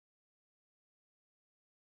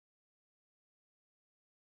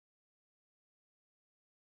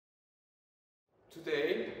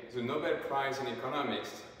Today, the Nobel Prize in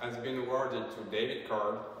Economics has been awarded to David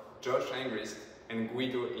Card, Josh Angrist and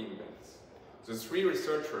Guido Imbens. The three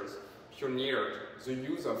researchers pioneered the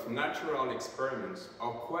use of natural experiments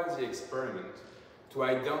or quasi-experiments to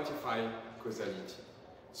identify causality.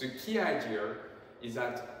 The key idea is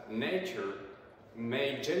that nature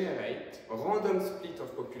may generate a random split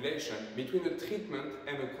of population between a treatment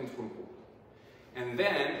and a control group. And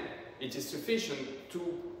then it is sufficient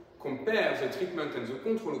to compare the treatment and the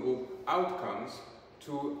control group outcomes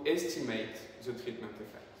to estimate the treatment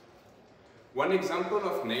effect. One example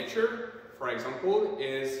of nature, for example,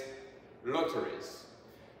 is lotteries.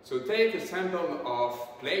 So take a sample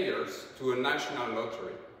of players to a national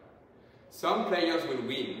lottery. Some players will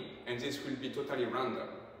win, and this will be totally random.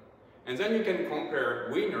 And then you can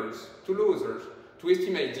compare winners to losers to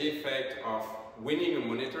estimate the effect of winning a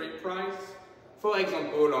monetary prize, for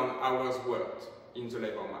example, on hours worked in the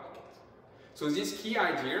labor market. So this key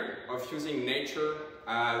idea of using nature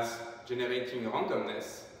as generating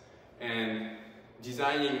randomness and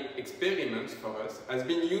designing experiments for us has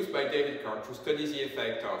been used by David Card to study the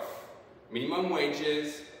effect of minimum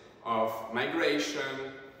wages, of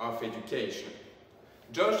migration, of education.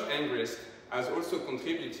 Josh Angrist has also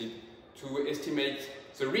contributed to estimate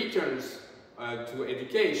the returns to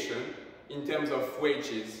education in terms of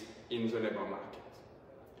wages in the labor market.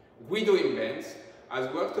 Guido Imbens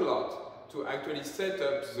has worked a lot to actually set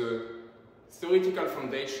up the theoretical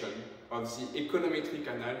foundation of the econometric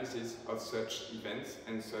analysis of such events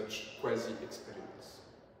and such quasi-experiments.